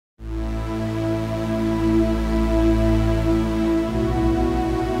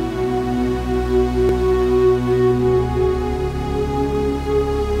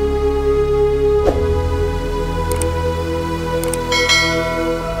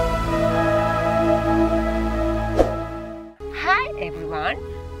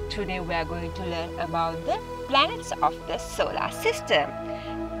Today we are going to learn about the planets of the solar system.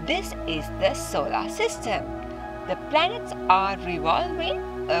 This is the solar system. The planets are revolving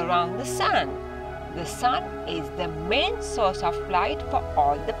around the sun. The sun is the main source of light for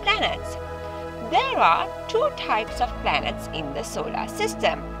all the planets. There are two types of planets in the solar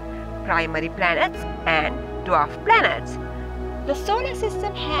system: primary planets and dwarf planets. The solar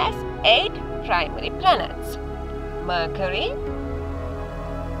system has 8 primary planets: Mercury,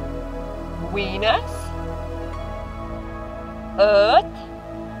 Venus, Earth,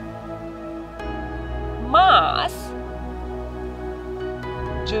 Mars,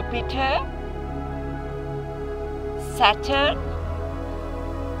 Jupiter, Saturn,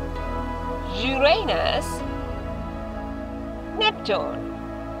 Uranus, Neptune.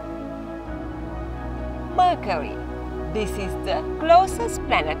 Mercury. This is the closest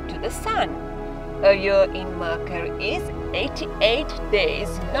planet to the Sun. A year in Mercury is 88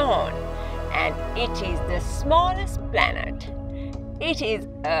 days long, and it is the smallest planet. It is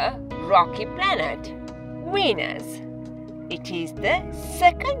a rocky planet. Venus. It is the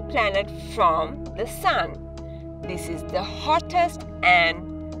second planet from the Sun. This is the hottest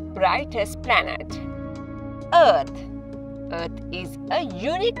and brightest planet. Earth. Earth is a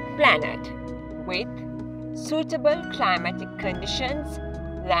unique planet with suitable climatic conditions,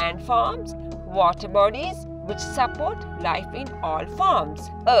 landforms, water bodies which support life in all forms.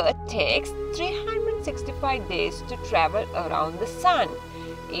 Earth takes 365 days to travel around the Sun.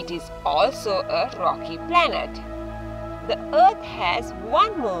 It is also a rocky planet. The Earth has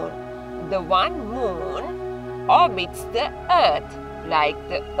one moon. The one moon orbits the Earth like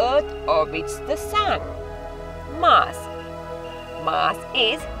the Earth orbits the Sun. Mars. Mars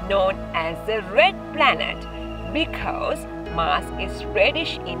is known as the red planet because Mars is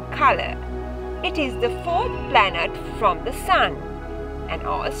reddish in color. It is the 4th planet from the Sun and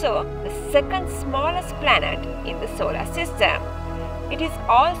also the second smallest planet in the solar system. It is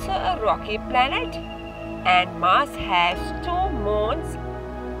also a rocky planet, and Mars has 2 moons.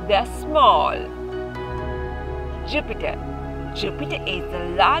 They are small. Jupiter. Jupiter is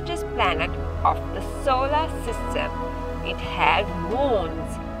the largest planet of the solar system. It has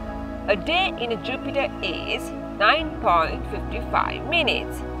moons. A day in Jupiter is 9.55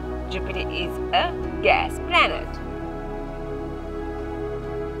 minutes. Jupiter is a gas planet.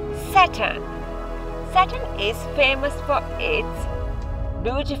 Saturn. Saturn is famous for its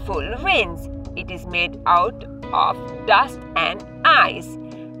beautiful rings. It is made out of dust and ice,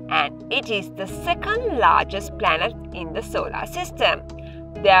 and it is the second largest planet in the solar system.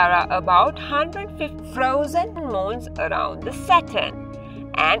 There are about 150 frozen moons around the Saturn,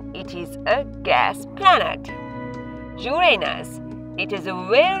 and it is a gas planet. Uranus. It is a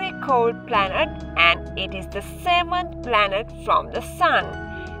very cold planet, and it is the 7th planet from the Sun.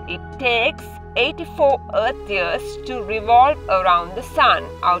 It takes 84 Earth years to revolve around the Sun,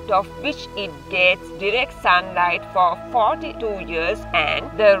 out of which it gets direct sunlight for 42 years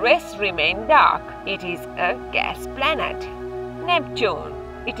and the rest remain dark. It is a gas planet. Neptune.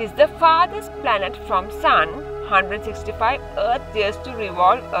 It is the farthest planet from Sun, 165 Earth years to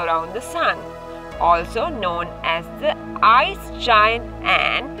revolve around the Sun. Also known as the ice giant,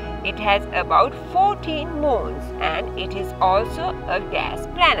 and it has about 14 moons, and it is also a gas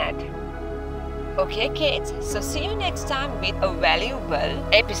planet. Okay kids, so see you next time with a valuable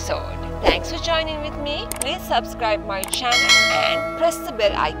episode. Thanks for joining with me. Please subscribe my channel and press the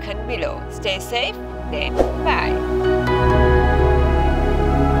bell icon below. Stay safe, then bye.